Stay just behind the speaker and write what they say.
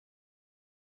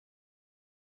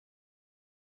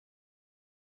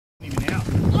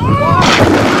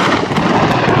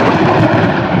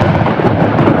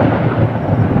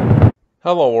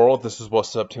Hello world, this is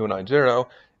What's Up 290,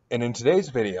 and in today's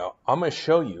video, I'm going to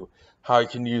show you how you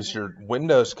can use your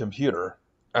Windows computer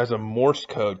as a Morse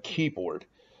code keyboard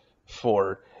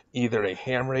for either a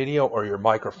ham radio or your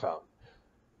microphone.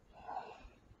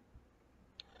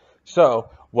 So,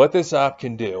 what this app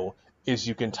can do is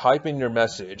you can type in your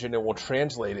message and it will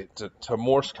translate it to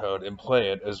Morse code and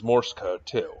play it as Morse code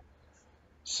too.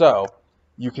 So,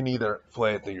 you can either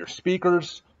play it through your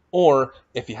speakers, or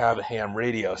if you have a ham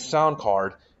radio sound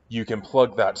card, you can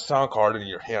plug that sound card into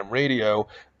your ham radio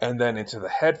and then into the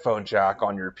headphone jack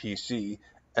on your PC,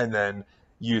 and then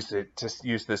use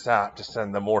this app to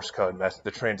send the Morse code message,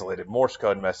 the translated Morse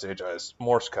code message as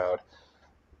Morse code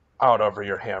out over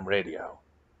your ham radio.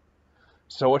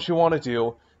 So what you want to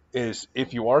do is,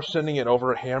 if you are sending it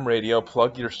over a ham radio,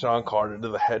 plug your sound card into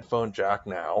the headphone jack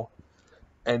now,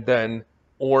 and then,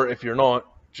 or if you're not,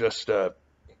 just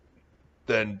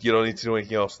then you don't need to do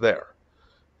anything else there.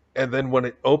 And then when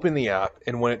it open the app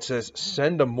and when it says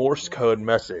send a Morse code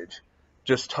message,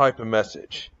 just type a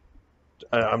message.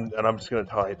 And I'm just gonna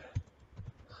type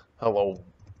hello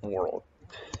world.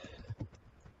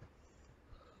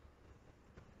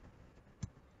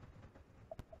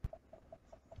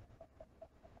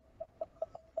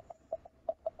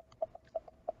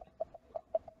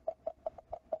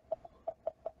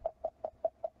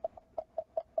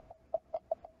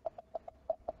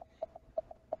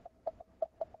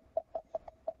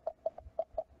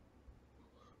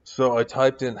 So I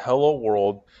typed in hello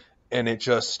world, and it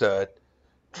just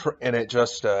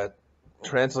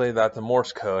translated that to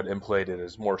Morse code and played it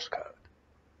as Morse code.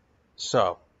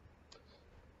 So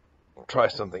try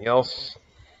something else.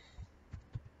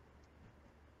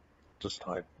 Just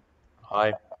type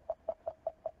hi,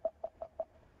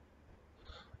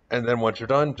 and then once you're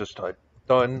done, just type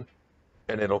done,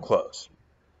 and it'll close.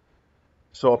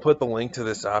 So I'll put the link to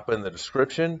this app in the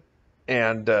description,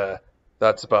 and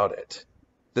that's about it.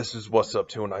 This is What's Up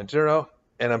 290,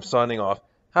 and I'm signing off.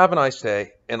 Have a nice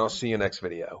day, and I'll see you next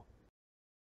video.